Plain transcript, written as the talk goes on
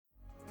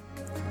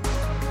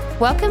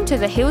Welcome to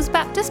the Hills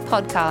Baptist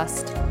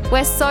Podcast.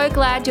 We're so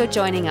glad you're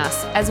joining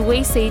us as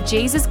we see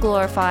Jesus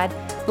glorified,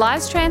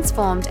 lives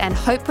transformed, and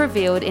hope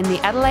revealed in the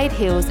Adelaide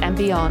Hills and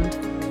beyond.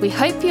 We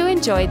hope you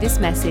enjoy this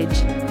message.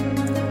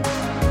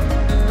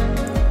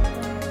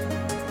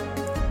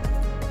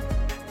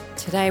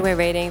 Today we're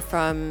reading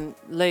from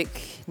Luke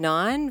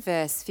 9,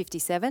 verse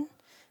 57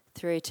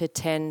 through to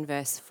 10,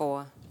 verse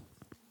 4.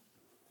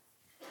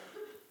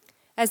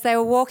 As they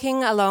were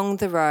walking along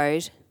the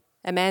road,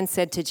 a man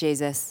said to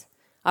Jesus,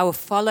 "I will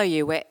follow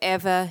you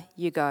wherever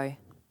you go."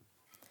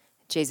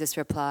 Jesus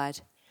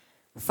replied,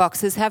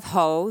 "Foxes have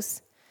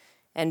holes,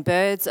 and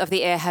birds of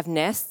the air have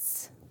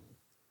nests,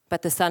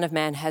 but the Son of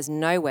Man has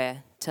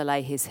nowhere to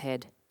lay his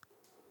head."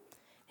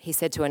 He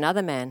said to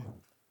another man,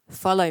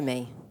 "Follow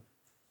me."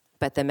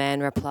 But the man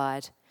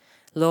replied,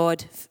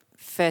 "Lord,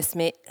 first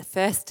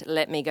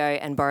let me go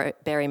and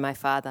bury my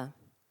father."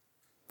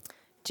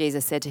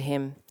 Jesus said to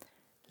him,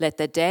 "Let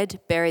the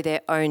dead bury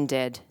their own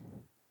dead,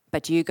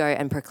 but you go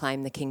and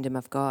proclaim the kingdom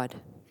of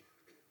God."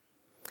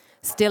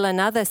 Still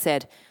another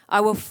said,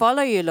 "I will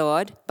follow you,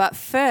 Lord, but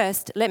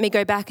first let me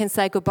go back and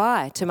say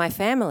goodbye to my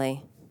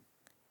family."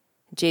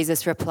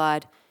 Jesus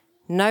replied,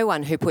 "No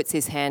one who puts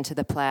his hand to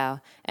the plough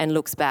and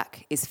looks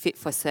back is fit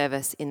for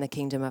service in the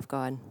kingdom of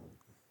God."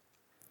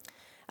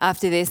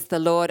 After this, the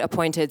Lord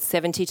appointed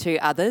 72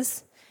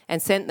 others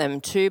and sent them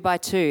 2 by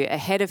 2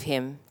 ahead of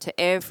him to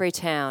every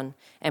town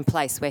and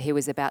place where he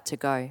was about to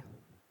go.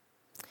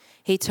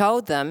 He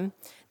told them,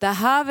 "The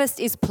harvest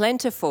is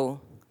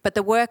plentiful, but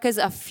the workers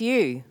are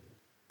few.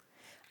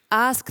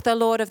 Ask the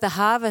Lord of the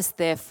harvest,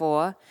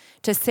 therefore,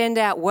 to send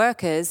out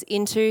workers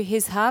into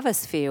his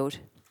harvest field.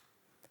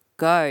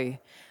 Go,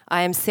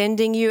 I am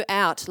sending you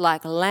out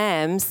like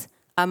lambs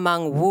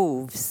among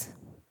wolves.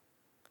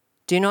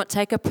 Do not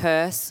take a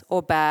purse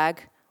or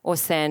bag or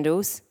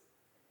sandals,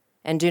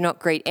 and do not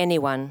greet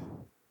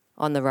anyone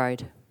on the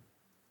road."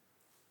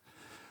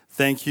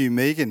 Thank you,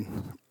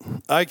 Megan.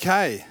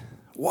 Okay,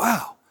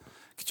 wow.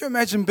 Could you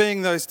imagine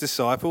being those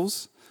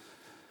disciples?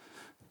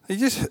 You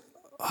just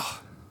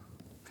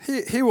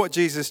hear what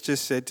Jesus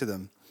just said to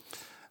them.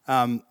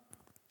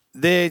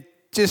 They're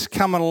just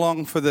coming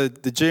along for the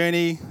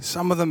journey.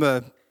 Some of them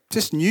are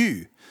just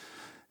new.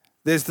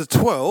 There's the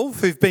 12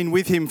 who've been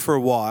with him for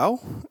a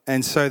while,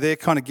 and so they're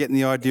kind of getting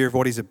the idea of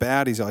what he's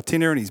about, his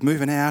itinerary, he's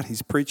moving out,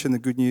 he's preaching the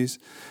good news.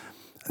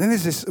 And then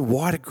there's this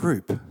wider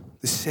group,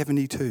 the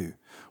 72.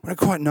 We don't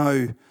quite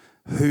know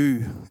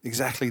who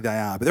exactly they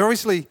are, but they're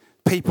obviously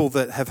people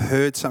that have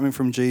heard something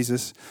from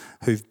Jesus,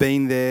 who've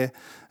been there,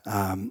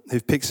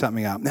 who've picked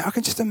something up. Now, I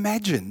can just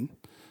imagine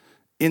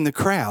in the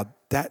crowd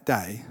that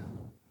day,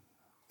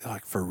 they're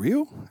like, "For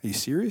real? Are you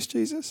serious,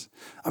 Jesus?"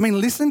 I mean,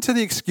 listen to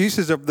the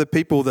excuses of the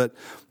people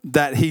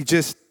that he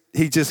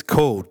just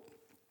called.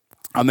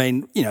 I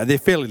mean, you know, they're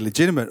fairly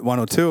legitimate, one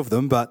or two of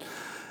them, but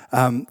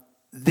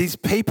these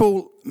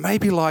people,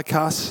 maybe like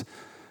us,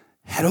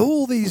 had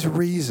all these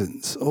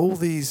reasons, all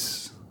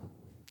these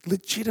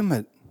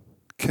legitimate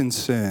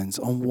concerns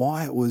on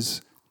why it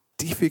was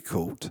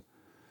difficult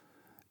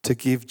to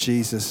give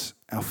Jesus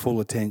our full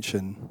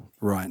attention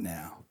right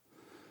now.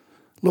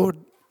 Lord,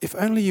 if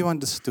only you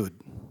understood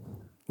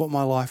what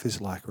my life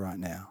is like right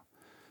now.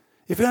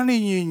 If only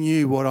you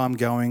knew what I'm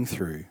going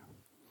through.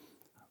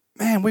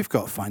 Man, we've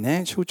got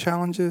financial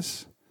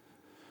challenges.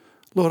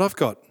 Lord, I've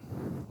got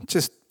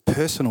just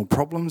personal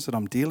problems that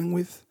I'm dealing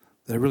with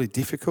that are really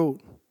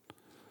difficult.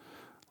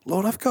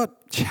 Lord, I've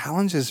got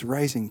challenges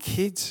raising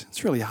kids.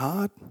 It's really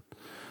hard.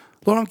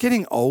 Lord, I'm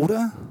getting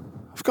older.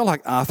 I've got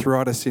like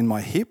arthritis in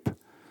my hip,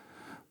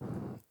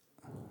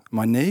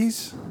 my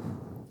knees,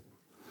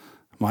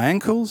 my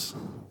ankles,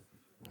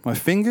 my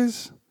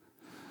fingers,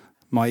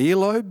 my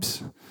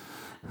earlobes,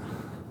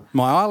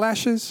 my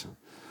eyelashes.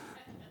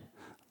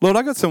 Lord,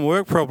 I've got some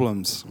work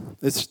problems.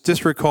 It's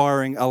just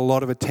requiring a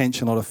lot of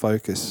attention, a lot of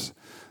focus.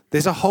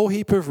 There's a whole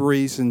heap of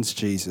reasons,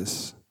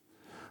 Jesus,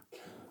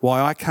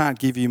 why I can't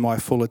give you my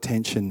full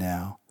attention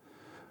now,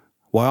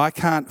 why I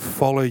can't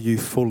follow you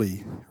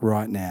fully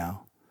right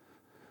now.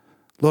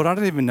 Lord, I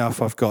don't even know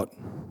if I've got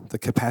the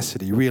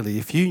capacity, really.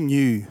 If you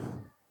knew,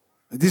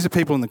 these are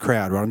people in the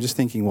crowd, right? I'm just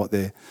thinking what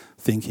they're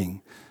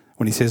thinking.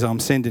 When he says, "I'm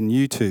sending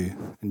you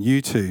two, and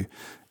you two,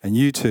 and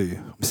you two.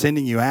 I'm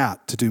sending you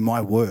out to do my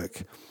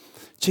work."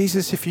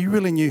 Jesus, if you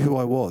really knew who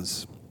I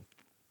was,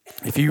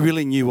 if you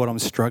really knew what I'm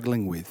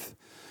struggling with,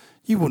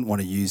 you wouldn't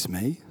want to use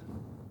me.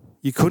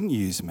 You couldn't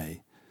use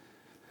me.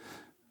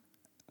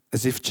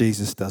 As if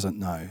Jesus doesn't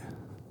know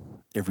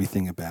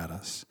everything about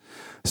us.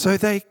 So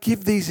they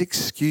give these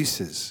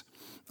excuses.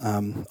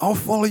 "I'll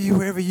follow you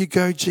wherever you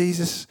go,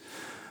 Jesus."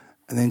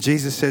 And then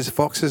Jesus says,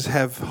 "Foxes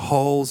have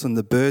holes and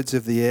the birds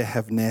of the air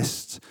have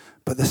nests,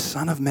 but the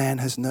Son of Man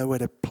has nowhere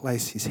to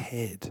place his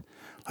head."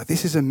 Like,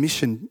 this is a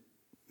mission,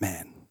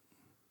 man.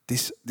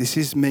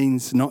 This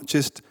means not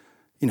just,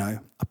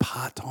 a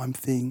part-time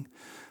thing.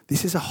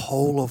 This is a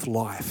whole of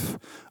life,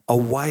 a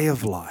way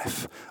of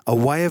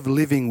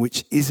living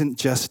which isn't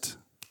just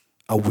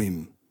a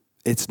whim.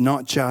 It's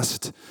not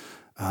just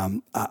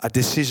a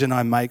decision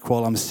I make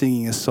while I'm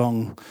singing a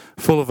song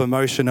full of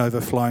emotion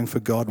overflowing for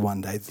God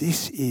one day.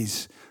 This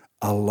is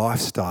a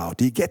lifestyle.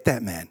 Do you get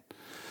that, man?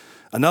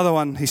 Another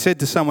one, he said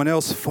to someone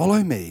else,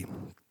 follow me.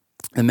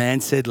 The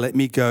man said, let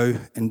me go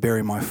and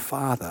bury my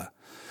father,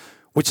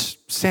 which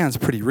sounds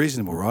pretty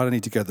reasonable, right? I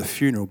need to go to the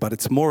funeral, but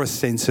it's more a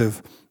sense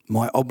of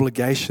my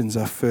obligations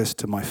are first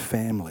to my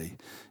family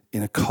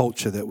in a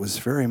culture that was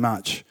very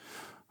much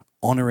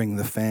honouring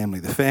the family.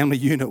 The family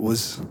unit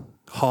was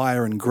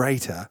higher and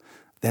greater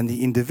than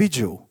the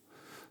individual.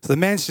 So the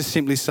man's just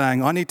simply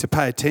saying, I need to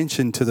pay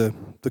attention to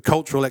the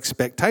cultural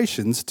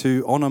expectations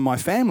to honour my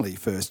family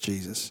first,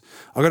 Jesus.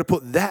 I've got to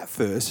put that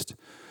first.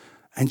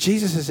 And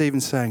Jesus is even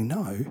saying,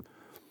 no,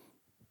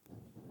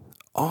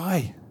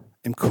 I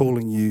am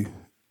calling you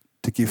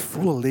to give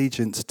full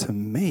allegiance to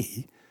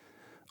me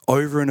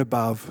over and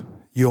above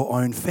your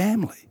own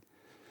family.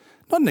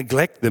 Not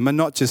neglect them and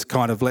not just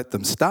kind of let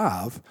them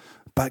starve,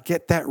 but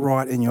get that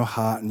right in your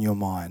heart and your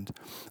mind.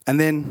 And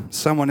then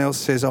someone else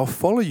says, I'll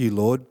follow you,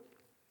 Lord,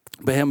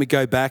 but help me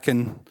go back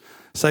and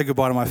say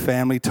goodbye to my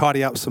family,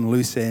 tidy up some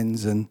loose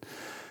ends, and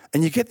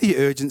you get the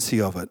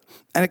urgency of it.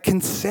 And it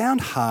can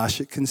sound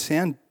harsh, it can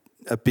sound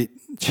a bit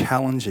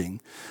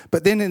challenging.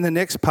 But then in the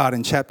next part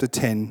in chapter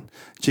 10,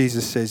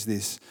 Jesus says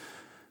this,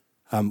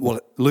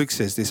 Luke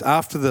says this,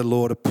 after the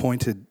Lord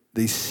appointed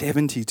these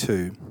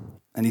 72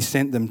 and he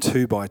sent them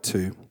 2 by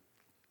 2,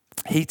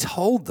 he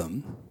told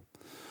them,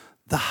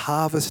 the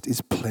harvest is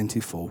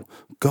plentiful.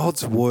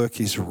 God's work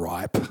is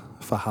ripe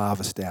for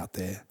harvest out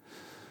there.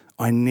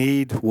 I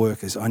need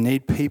workers. I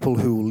need people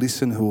who will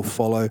listen, who will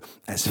follow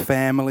as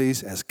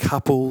families, as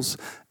couples,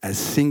 as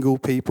single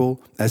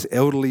people, as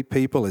elderly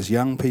people, as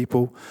young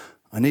people.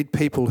 I need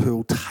people who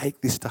will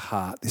take this to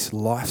heart, this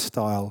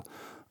lifestyle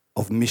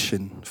of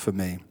mission for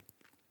me.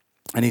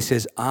 And he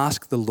says,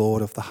 ask the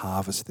Lord of the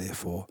harvest,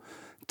 therefore,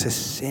 to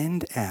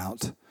send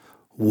out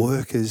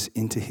workers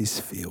into his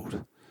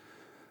field.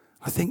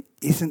 I think,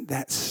 isn't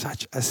that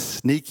such a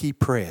sneaky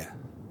prayer?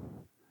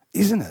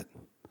 Isn't it?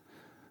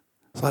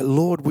 It's like,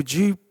 Lord, would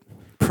you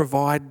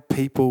provide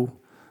people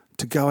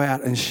to go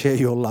out and share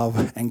your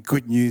love and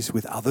good news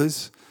with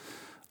others?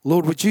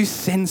 Lord, would you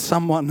send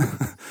someone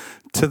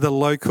to the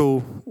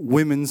local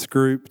women's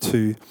group,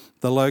 to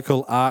the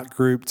local art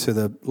group, to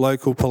the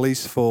local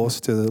police force,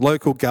 to the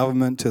local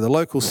government, to the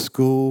local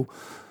school?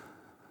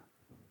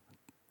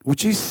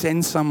 Would you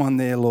send someone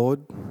there,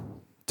 Lord,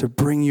 to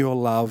bring your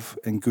love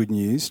and good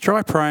news?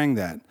 Try praying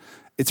that.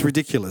 It's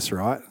ridiculous,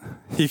 right?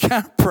 You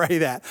can't pray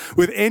that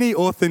with any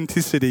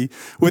authenticity,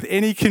 with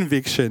any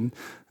conviction.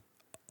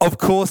 Of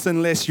course,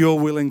 unless you're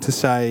willing to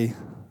say,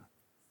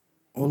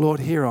 well,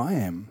 Lord, here I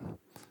am.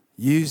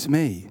 Use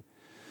me.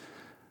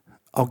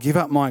 I'll give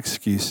up my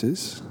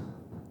excuses.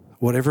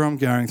 Whatever I'm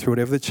going through,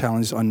 whatever the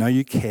challenge, I know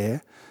you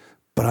care,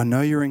 but I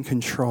know you're in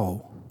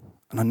control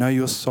and I know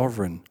you're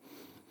sovereign.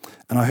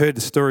 And I heard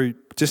the story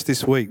just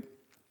this week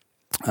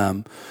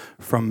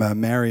from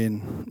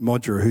Marion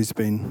Modra, who's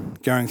been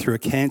going through a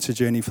cancer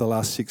journey for the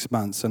last 6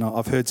 months. And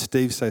I've heard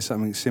Steve say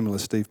something similar,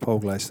 Steve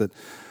Polglace, that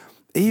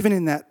even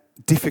in that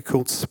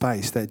difficult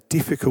space, that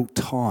difficult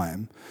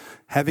time,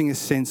 having a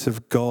sense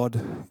of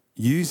God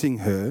using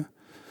her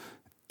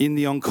in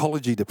the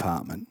oncology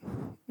department,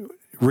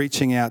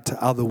 reaching out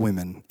to other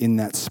women in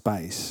that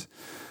space,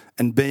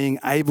 and being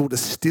able to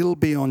still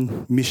be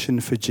on mission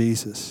for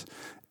Jesus,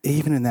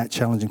 even in that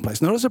challenging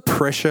place. Not as a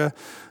pressure,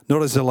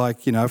 not as a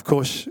of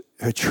course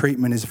her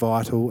treatment is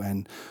vital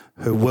and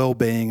her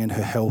well-being and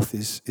her health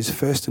is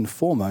first and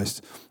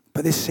foremost,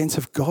 but this sense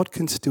of God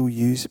can still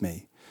use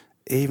me,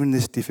 even in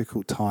this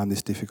difficult time,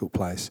 this difficult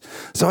place.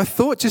 So I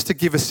thought, just to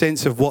give a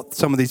sense of what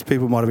some of these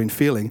people might have been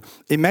feeling,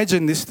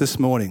 imagine this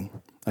morning,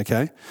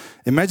 okay?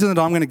 Imagine that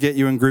I'm going to get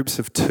you in groups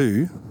of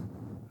 2,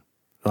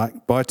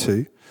 like by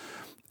 2,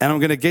 and I'm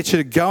going to get you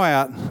to go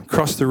out,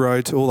 across the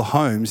road to all the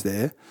homes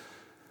there,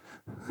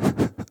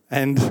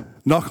 and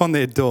knock on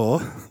their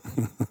door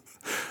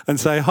and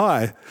say,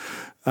 hi,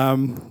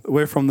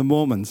 we're from the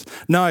Mormons.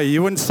 No,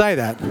 you wouldn't say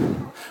that.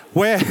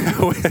 We're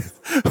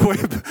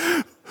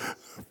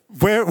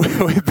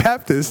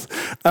Baptists,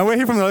 and we're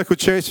here from the local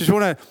church. Just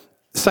want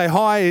to say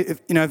hi.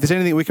 If there's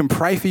anything we can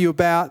pray for you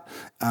about.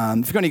 If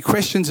you've got any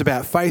questions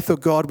about faith or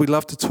God, we'd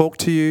love to talk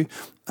to you.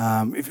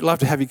 We'd love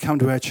to have you come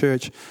to our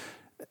church.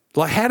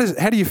 Like, how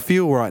do you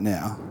feel right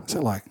now? Is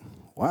it like,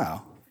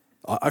 wow?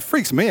 It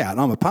freaks me out,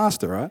 and I'm a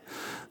pastor, right?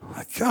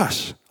 Like,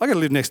 gosh, I got to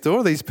live next door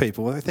to these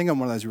people. I think I'm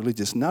one of those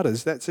religious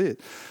nutters. That's it.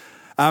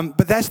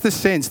 But that's the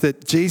sense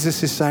that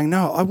Jesus is saying,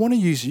 no, I want to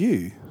use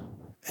you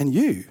and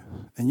you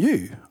and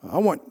you. I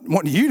want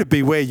you to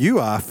be where you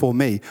are for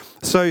me.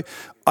 So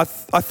I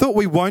thought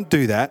we won't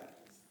do that,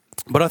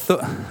 but I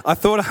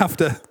thought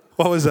after,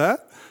 what was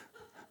that?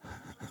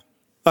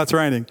 Oh, it's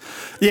raining.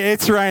 Yeah,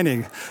 it's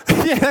raining.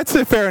 Yeah, that's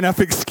a fair enough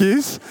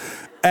excuse.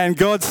 And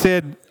God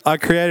said, I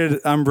created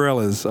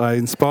umbrellas. I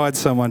inspired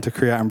someone to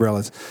create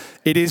umbrellas.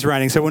 It is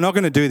raining, so we're not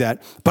going to do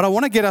that. But I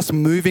want to get us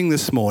moving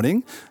this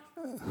morning.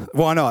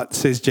 Why not,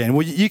 says Jen.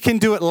 Well, you can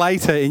do it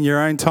later in your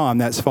own time,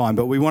 that's fine,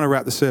 but we want to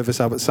wrap the service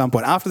up at some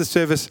point. After the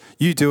service,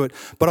 you do it.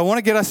 But I want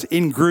to get us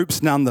in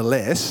groups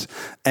nonetheless.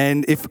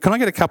 And can I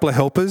get a couple of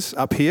helpers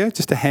up here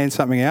just to hand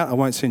something out? I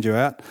won't send you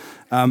out.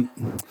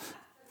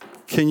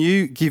 Can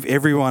you give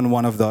everyone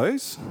one of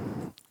those?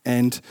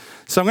 And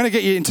so I'm going to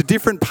get you into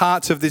different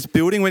parts of this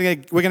building. We're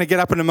going to get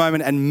up in a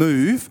moment and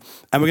move,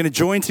 and we're going to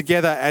join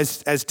together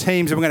as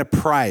teams, and we're going to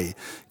pray,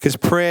 because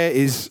prayer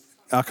is...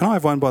 can I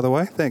have one, by the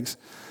way? Thanks.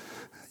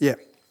 Yeah.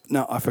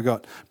 No, I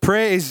forgot.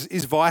 Prayer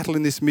is vital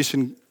in this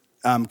mission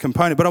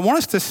component. But I want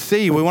us to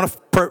see, we want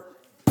to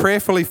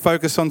prayerfully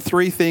focus on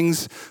three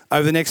things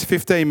over the next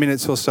 15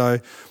 minutes or so.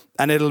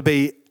 And it'll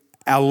be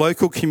our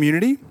local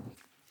community.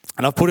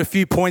 And I've put a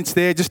few points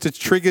there just as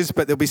triggers,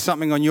 but there'll be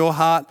something on your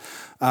heart.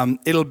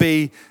 It'll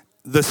be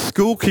the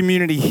school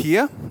community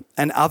here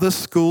and other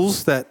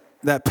schools that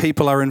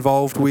people are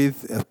involved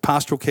with,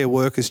 pastoral care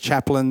workers,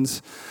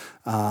 chaplains,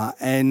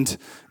 and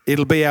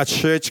it'll be our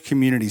church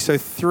community. So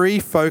 3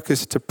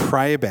 focus to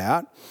pray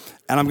about.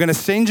 And I'm going to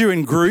send you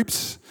in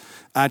groups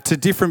to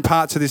different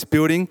parts of this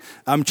building.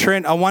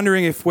 Trent, I'm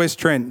wondering where's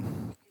Trent?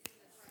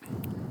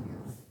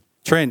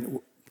 Trent,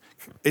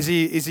 is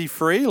he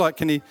free? Like,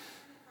 can he?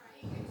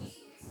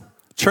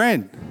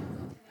 Trent.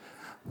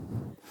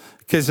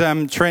 Because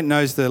Trent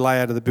knows the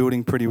layout of the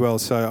building pretty well,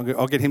 so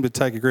I'll get him to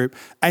take a group.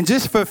 And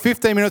just for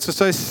 15 minutes or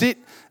so, sit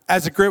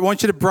as a group. I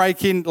want you to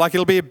break in, like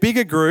it'll be a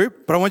bigger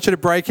group, but I want you to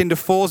break into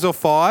 4s or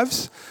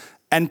 5s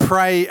and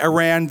pray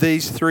around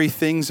these 3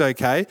 things,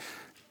 okay?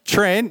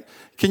 Trent,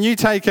 can you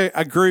take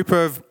a group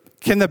of,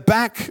 can the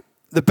back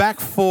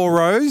 4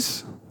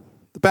 rows,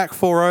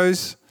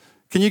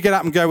 can you get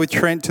up and go with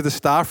Trent to the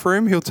staff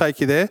room? He'll take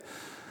you there,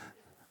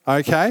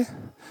 okay?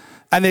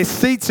 And there's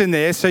seats in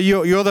there, so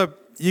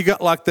you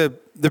got like the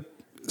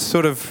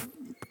sort of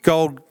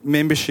gold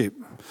membership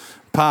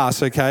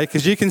pass, okay?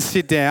 Because you can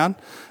sit down.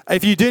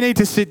 If you do need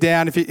to sit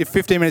down, if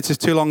 15 minutes is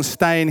too long,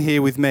 stay in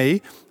here with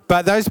me.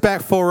 But those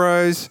back 4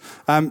 rows,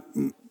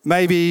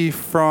 maybe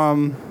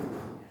from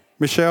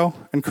Michelle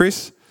and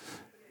Chris.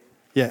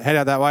 Yeah, head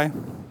out that way.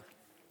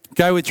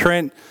 Go with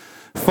Trent.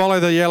 Follow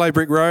the yellow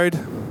brick road.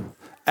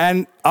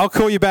 And I'll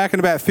call you back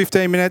in about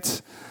 15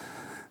 minutes.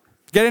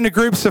 Get into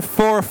groups of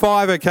 4 or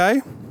 5,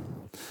 okay?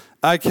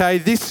 Okay,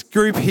 this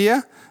group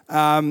here,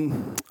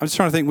 I'm just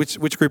trying to think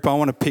which group I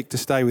want to pick to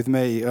stay with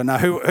me. Or no,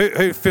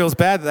 who feels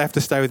bad that they have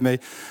to stay with me.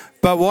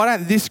 But why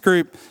don't this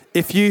group,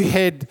 if you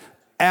head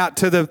out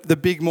to the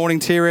big morning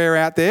tea area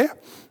out there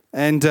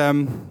and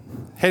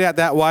head out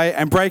that way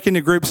and break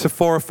into groups of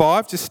 4 or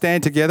 5, just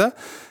stand together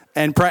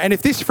and pray. And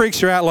if this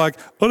freaks you out, like,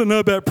 I don't know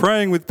about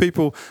praying with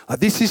people,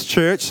 this is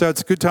church, so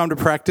it's a good time to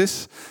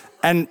practice.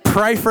 And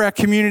pray for our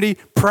community,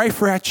 pray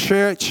for our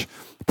church,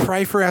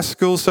 pray for our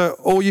school. So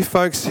all you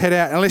folks head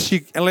out, unless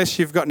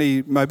you've got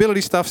any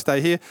mobility stuff,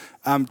 stay here.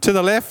 To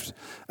the left,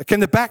 can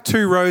the back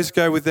 2 rows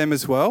go with them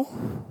as well?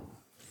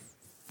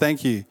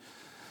 Thank you.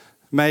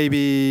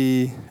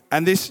 Maybe,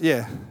 and this,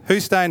 yeah.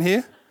 Who's staying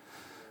here?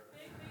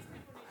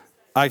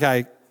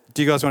 Okay,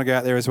 do you guys want to go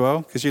out there as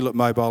well? Because you look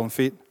mobile and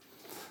fit.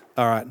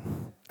 All right.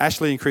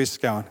 Ashley and Chris,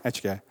 go on.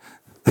 Out you go.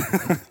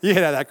 You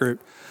head out that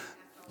group.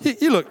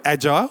 You look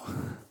agile.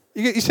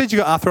 You said you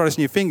got arthritis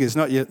in your fingers,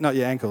 not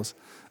your ankles.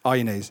 Oh,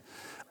 your knees.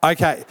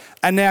 Okay,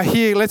 and now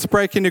here, let's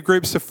break into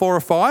groups of 4 or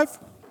 5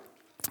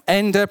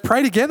 and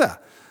pray together.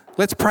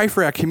 Let's pray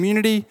for our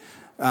community,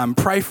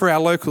 pray for our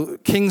local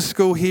King's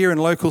School here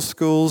and local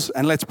schools,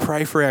 and let's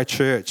pray for our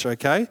church,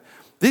 okay?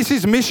 This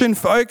is mission,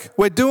 folk.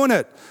 We're doing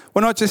it.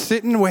 We're not just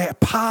sitting, we're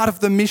part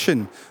of the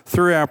mission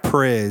through our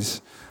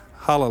prayers.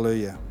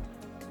 Hallelujah.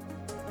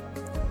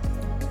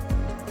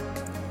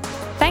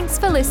 Thanks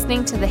for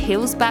listening to the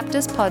Hills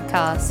Baptist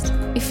podcast.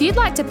 If you'd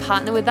like to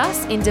partner with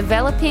us in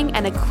developing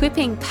and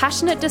equipping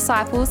passionate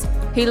disciples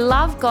who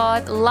love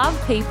God, love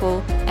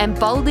people, and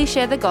boldly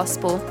share the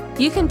gospel,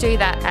 you can do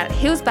that at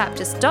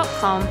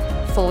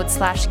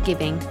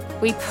hillsbaptist.com/giving.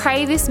 We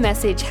pray this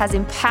message has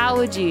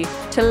empowered you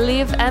to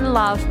live and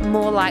love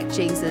more like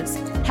Jesus.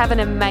 Have an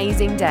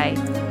amazing day.